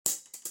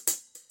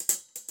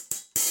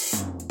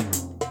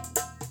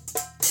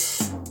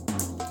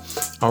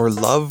Our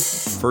love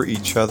for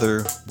each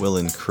other will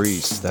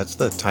increase. That's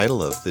the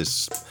title of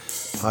this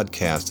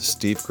podcast.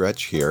 Steve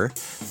Gretsch here,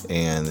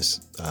 and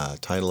this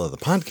title of the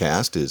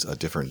podcast is A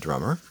Different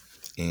Drummer.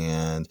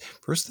 And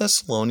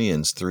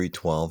 1Thessalonians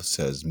 3:12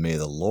 says, "May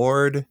the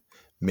Lord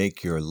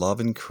make your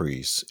love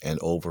increase and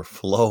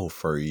overflow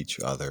for each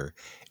other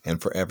and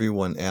for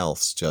everyone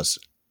else, just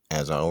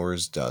as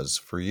ours does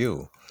for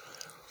you."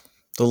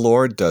 The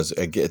Lord does.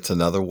 It's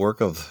another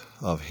work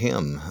of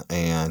Him,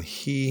 and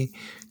He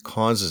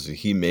causes it.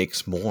 He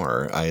makes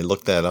more. I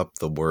looked that up.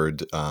 The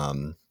word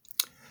that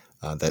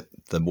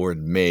the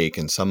word "make,"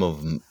 and some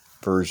of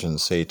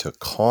versions say to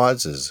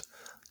causes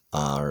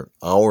our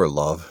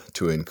love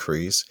to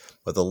increase,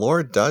 but the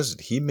Lord does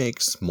it. He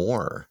makes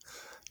more.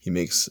 He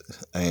makes,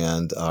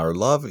 and our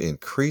love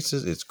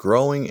increases. It's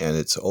growing and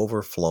it's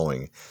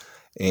overflowing,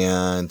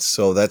 and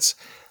so that's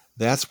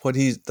what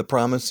the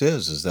promise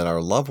is that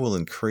our love will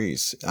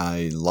increase.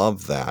 I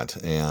love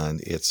that,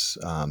 and it's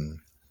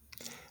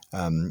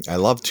I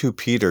love 2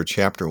 Peter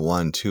chapter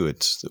 1 too.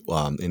 It's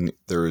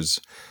there's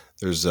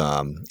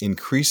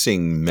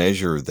increasing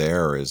measure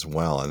there as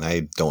well, and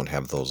I don't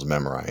have those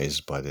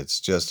memorized, but it's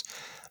just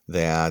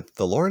that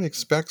the Lord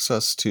expects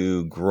us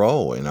to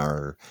grow in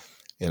our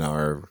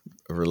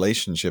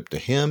relationship to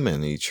Him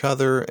and each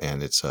other,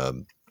 and it's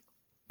a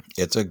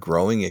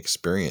growing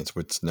experience.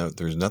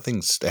 There's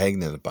nothing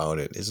stagnant about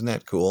it. Isn't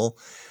that cool?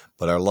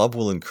 But our love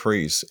will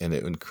increase, and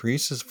it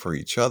increases for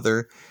each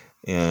other.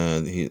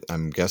 And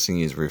I'm guessing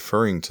he's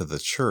referring to the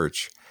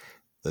church.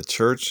 The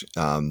church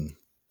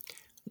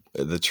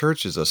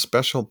is a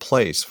special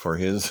place for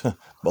His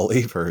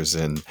believers,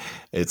 and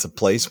it's a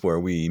place where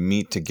we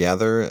meet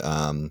together.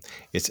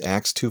 It's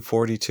Acts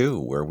 2:42,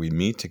 where we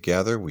meet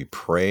together, we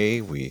pray,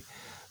 we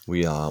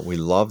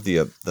love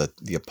the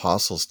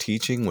apostles'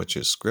 teaching, which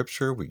is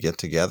Scripture. We get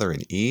together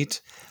and eat,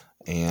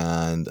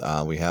 and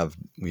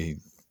we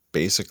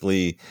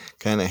basically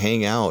kind of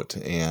hang out,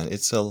 and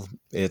it's a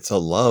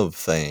love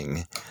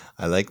thing.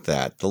 I like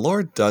that. The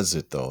Lord does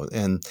it though,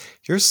 and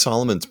here's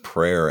Solomon's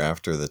prayer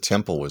after the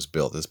temple was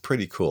built. It's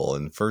pretty cool.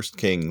 In 1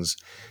 Kings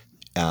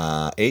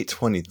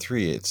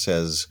 8:23, it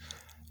says,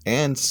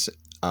 and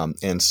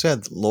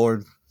said,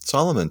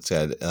 Solomon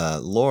said,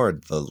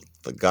 Lord, the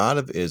God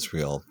of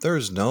Israel, there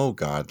is no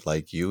God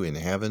like you in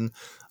heaven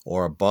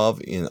or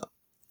above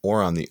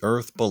or on the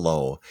earth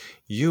below.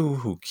 You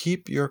who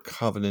keep your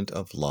covenant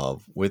of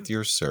love with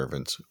your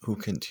servants, who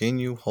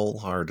continue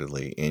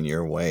wholeheartedly in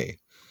your way.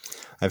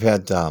 I've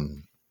had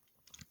some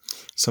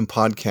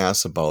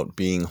podcasts about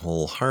being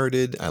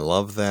wholehearted. I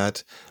love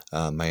that.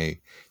 My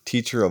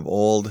teacher of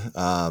old,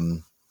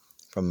 from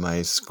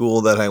my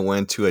school that I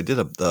went to, I did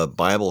the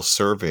Bible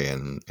survey,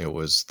 and it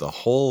was the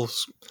whole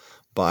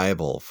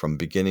Bible from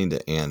beginning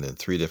to end in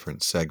 3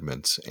 different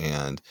segments,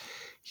 and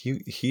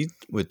he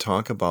would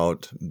talk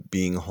about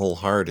being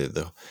wholehearted.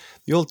 The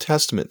Old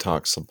Testament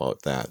talks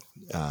about that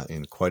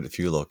in quite a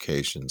few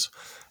locations,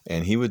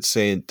 and he would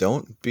say,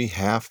 don't be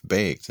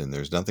half-baked, and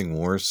there's nothing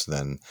worse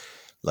than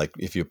like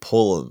if you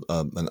pull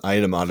an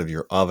item out of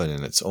your oven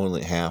and it's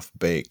only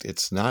half-baked,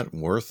 it's not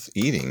worth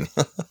eating.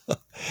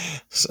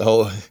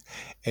 So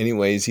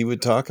anyways, he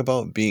would talk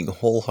about being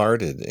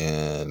wholehearted,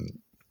 and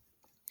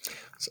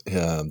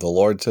the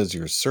Lord says,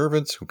 your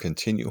servants who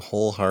continue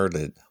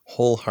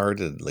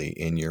wholeheartedly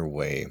in your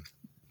way.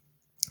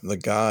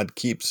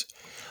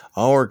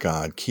 Our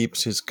God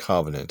keeps His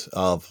covenant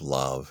of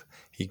love.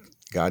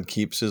 God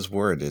keeps His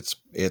word. It's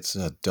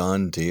a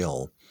done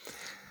deal.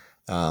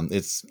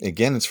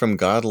 It's from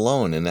God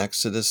alone. In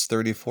Exodus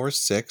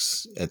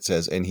 34:6, it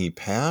says, and He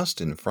passed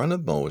in front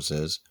of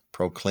Moses,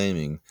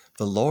 proclaiming,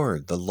 the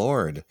Lord,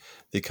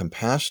 the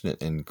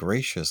compassionate and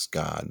gracious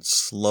God,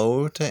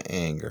 slow to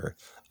anger,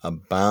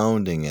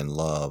 abounding in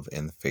love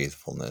and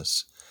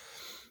faithfulness.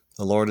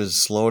 The Lord is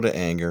slow to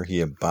anger.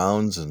 He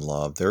abounds in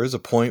love. There is a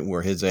point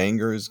where His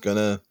anger is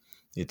gonna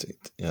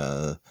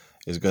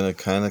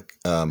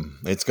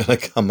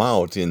come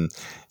out, and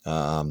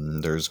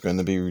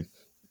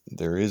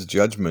there is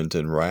judgment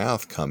and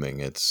wrath coming.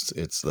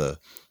 It's the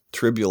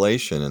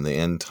tribulation and the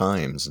end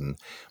times,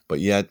 but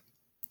yet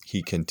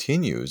He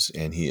continues,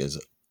 and He is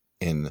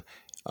in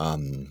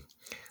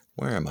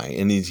where am I?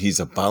 And he's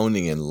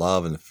abounding in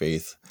love and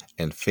faith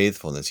and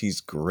faithfulness.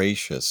 He's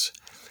gracious.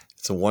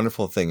 It's a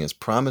wonderful thing. His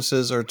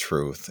promises are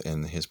truth,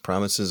 and His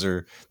promises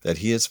are that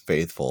He is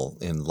faithful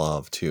in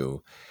love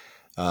too.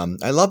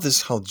 I love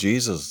this, how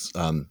Jesus,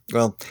 I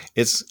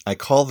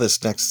call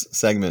this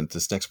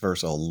next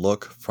verse, a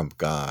look from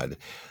God.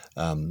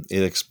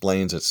 It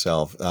explains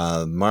itself.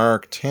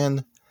 Mark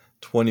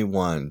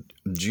 10:21,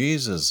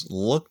 Jesus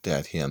looked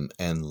at him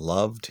and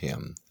loved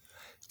him.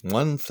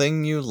 One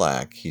thing you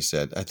lack, He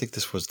said. I think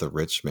this was the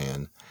rich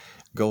man.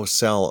 Go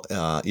sell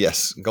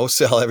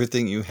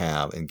everything you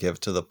have and give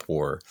to the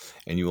poor,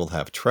 and you will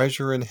have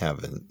treasure in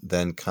heaven.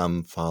 Then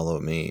come follow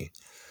me.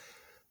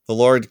 The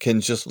Lord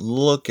can just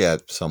look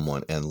at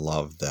someone and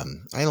love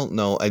them. I don't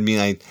know. I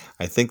mean,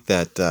 I think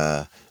that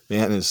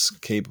man is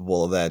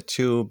capable of that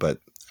too, but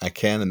I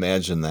can't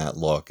imagine that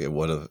look. It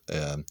would have.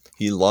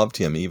 He loved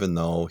him, even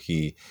though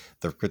the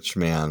rich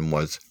man,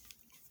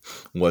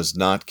 was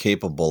not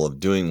capable of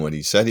doing what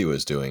he said he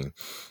was doing.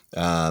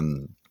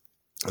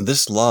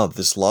 This love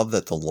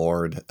that the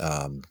Lord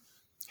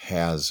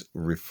has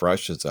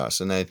refreshes us,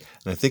 and I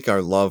think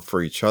our love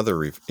for each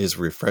other is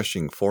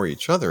refreshing for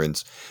each other.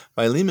 And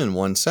Philemon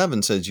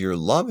 1:7 says, "Your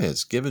love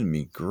has given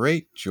me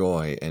great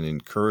joy and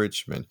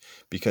encouragement,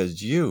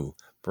 because you,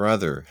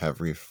 brother,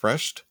 have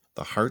refreshed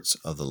the hearts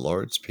of the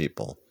Lord's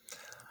people."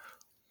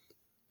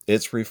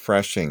 It's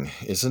refreshing,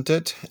 isn't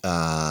it?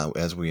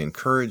 As we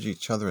encourage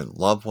each other and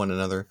love one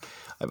another.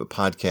 I have a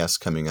podcast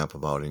coming up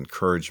about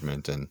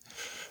encouragement, and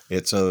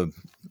it's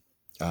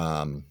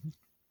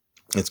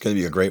it's going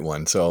to be a great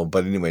one. So,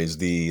 but anyways,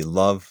 the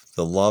love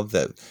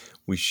that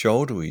we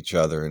show to each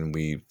other, and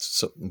we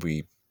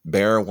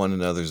bear one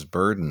another's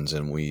burdens,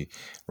 and we're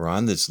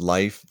on this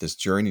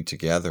journey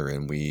together,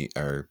 and we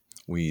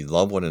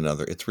love one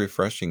another. It's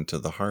refreshing to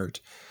the heart.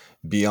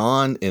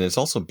 And it's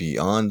also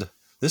beyond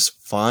this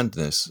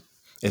fondness.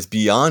 It's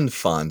beyond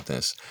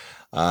fondness.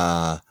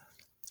 Let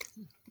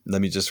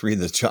me just read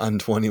this. John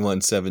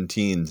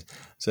 21:17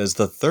 says,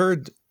 the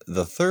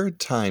third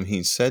time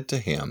he said to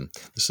him,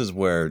 this is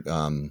where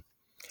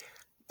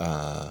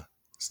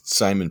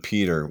Simon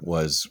Peter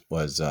was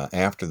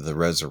after the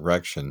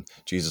resurrection.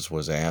 Jesus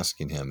was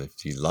asking him if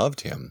he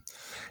loved him.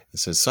 It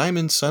says,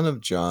 "Simon, son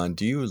of John,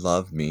 do you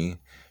love me?"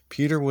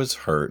 Peter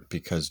was hurt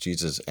because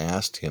Jesus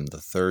asked him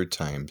the third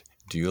time,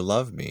 "Do you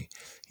love me?"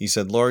 He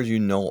said, "Lord, you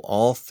know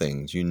all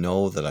things. You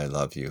know that I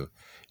love you."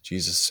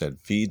 Jesus said,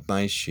 "Feed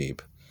my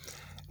sheep."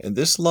 And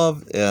this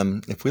love,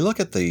 if we look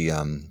at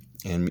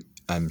and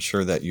I'm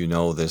sure that you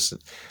know this,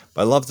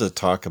 but I love to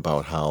talk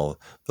about how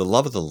the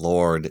love of the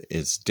Lord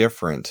is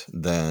different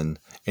than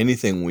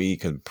anything we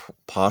could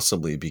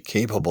possibly be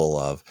capable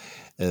of.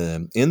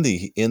 In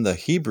the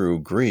Hebrew,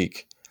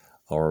 Greek,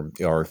 or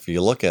if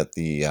you look at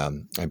the,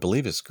 I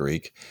believe it's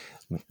Greek,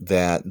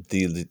 that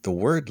the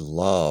word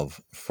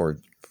love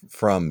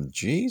from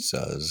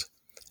Jesus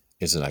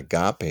is an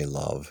agape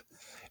love.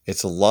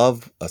 It's a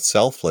love, a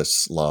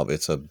selfless love.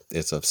 It's a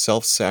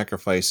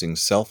self-sacrificing,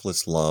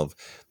 selfless love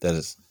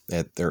that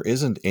there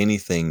isn't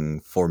anything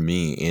for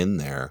me in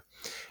there.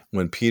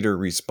 When Peter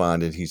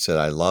responded, he said,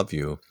 "I love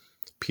you."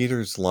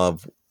 Peter's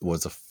love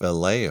was a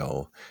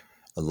phileo,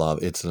 a love.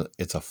 It's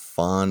a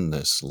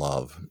fondness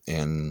love,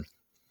 and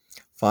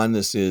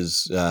fondness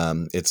is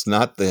it's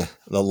not the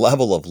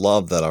level of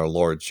love that our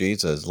Lord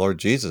Jesus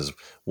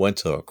went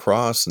to a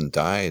cross and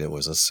died. It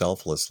was a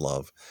selfless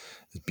love,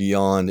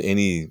 beyond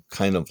any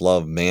kind of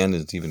love man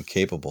is even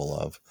capable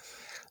of.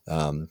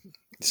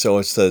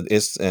 So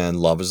and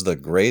love is the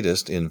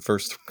greatest. In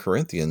 1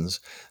 Corinthians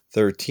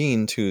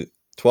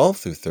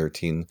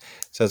 13:12-13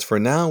 says, "For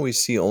now we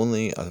see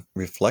only a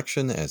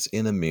reflection as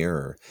in a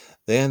mirror.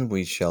 Then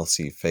we shall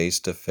see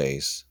face to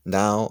face.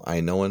 Now I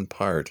know in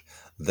part.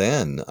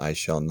 Then I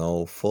shall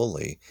know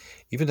fully,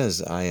 even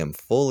as I am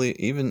fully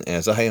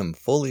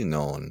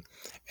known.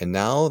 And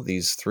now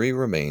these three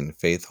remain,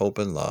 faith, hope,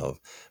 and love.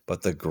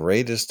 But the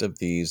greatest of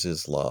these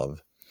is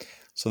love."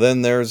 So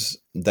then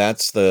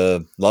that's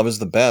the love is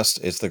the best.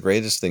 It's the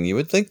greatest thing. You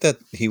would think that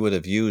he would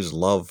have used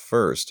love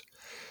first,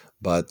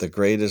 but the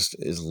greatest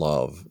is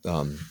love.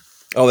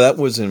 That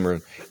was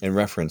in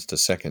reference to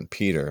 2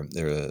 Peter.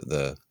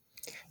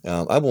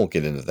 I won't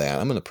get into that.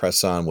 I'm going to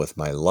press on with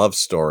my love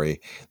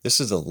story. This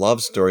is a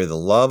love story, the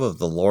love of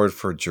the Lord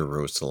for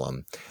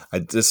Jerusalem.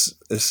 This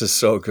is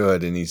so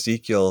good. In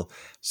Ezekiel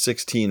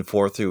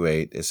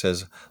 16:4-8, it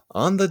says,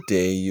 "On the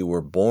day you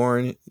were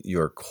born,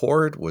 your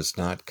cord was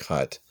not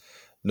cut,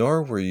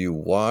 nor were you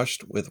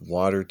washed with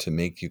water to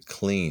make you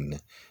clean,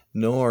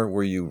 nor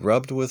were you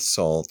rubbed with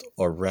salt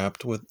or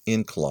wrapped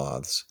in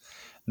cloths.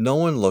 No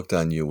one looked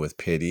on you with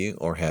pity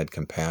or had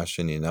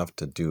compassion enough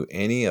to do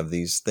any of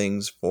these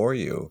things for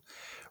you.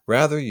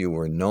 Rather you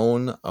were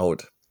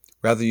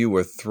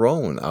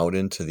thrown out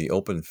into the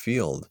open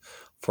field,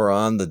 for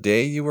on the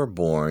day you were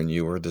born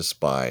you were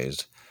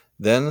despised.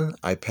 Then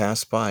I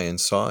passed by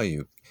and saw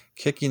you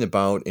kicking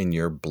about in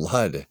your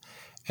blood,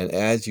 and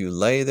as you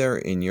lay there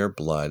in your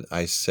blood,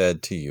 I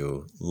said to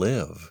you,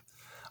 'Live.'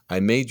 I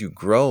made you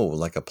grow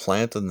like a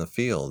plant in the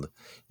field.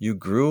 You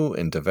grew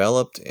and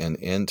developed and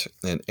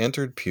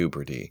entered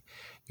puberty.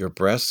 Your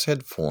breasts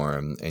had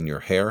formed and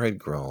your hair had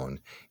grown,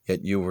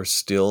 yet you were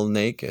still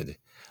naked.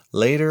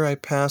 Later I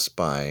passed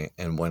by,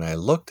 and when I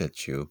looked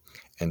at you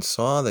and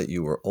saw that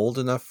you were old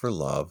enough for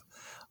love,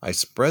 I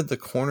spread the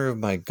corner of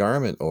my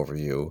garment over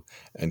you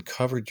and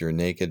covered your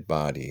naked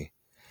body.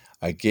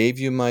 I gave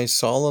you my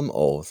solemn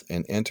oath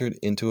and entered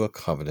into a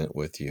covenant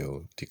with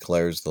you,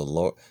 declares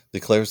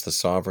the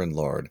sovereign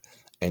Lord,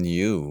 and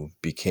you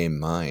became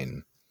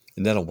mine."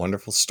 Isn't that a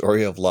wonderful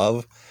story of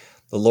love?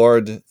 The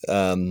Lord,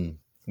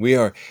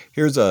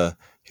 here's the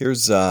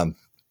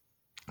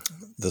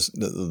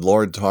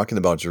Lord talking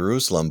about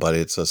Jerusalem, but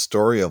it's a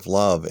story of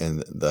love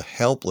and the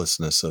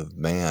helplessness of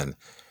man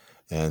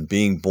and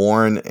being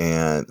born,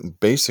 and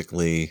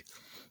basically,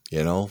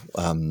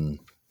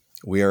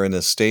 we are in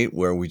a state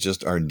where we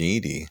just are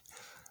needy.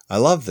 I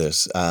love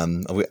this.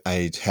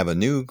 I have a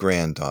new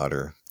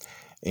granddaughter,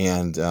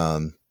 and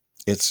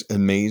it's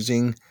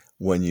amazing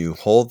when you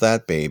hold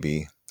that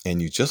baby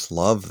and you just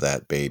love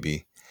that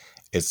baby.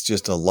 It's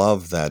just a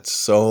love it's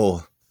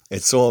so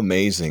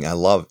amazing. I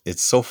love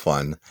it's so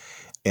fun.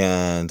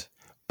 And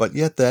but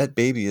yet that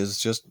baby is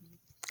just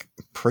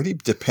pretty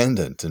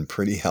dependent and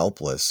pretty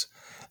helpless.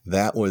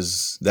 That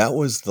was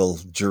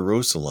the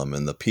Jerusalem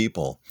and the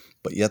people,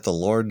 but yet the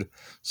Lord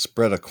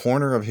spread a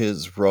corner of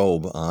his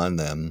robe on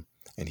them,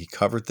 and he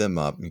covered them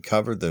up. He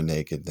covered their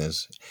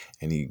nakedness,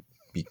 and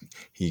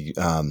he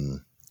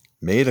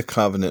made a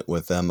covenant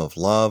with them of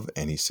love,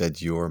 and he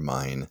said, "You are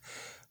mine."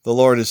 The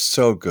Lord is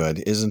so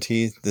good, isn't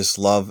he? This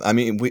love. I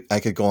mean, I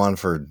could go on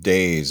for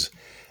days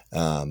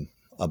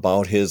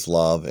about his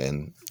love,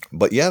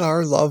 but yet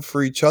our love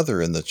for each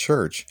other in the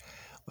church.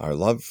 Our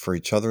love for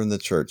each other in the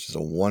church is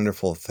a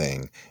wonderful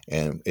thing,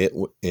 and it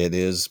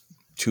is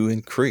to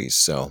increase.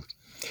 So,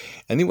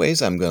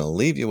 anyways, I'm going to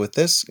leave you with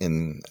this,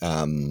 and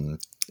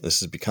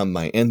this has become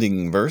my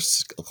ending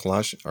verse.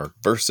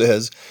 Verse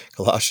says,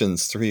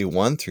 Colossians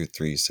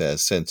 3:1-3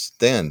 says, "Since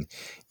then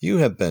you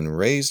have been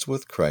raised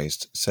with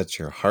Christ, set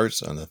your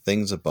hearts on the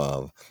things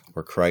above,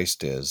 where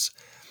Christ is,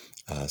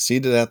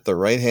 seated at the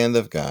right hand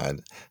of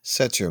God.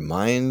 Set your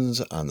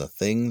minds on the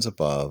things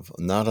above,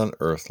 not on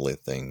earthly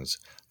things.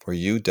 For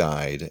you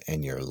died,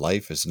 and your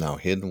life is now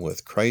hidden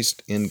with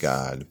Christ in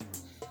God."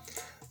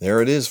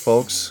 There it is,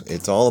 folks.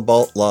 It's all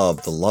about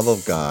love, the love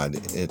of God.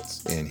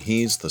 And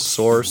He's the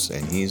source,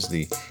 and He's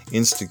the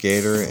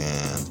instigator,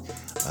 and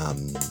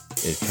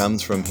it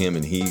comes from Him,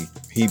 and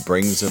He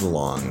brings it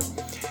along.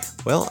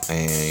 Well,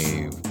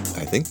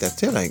 I think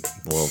that's it. I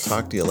will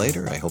talk to you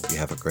later. I hope you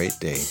have a great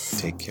day.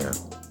 Take care.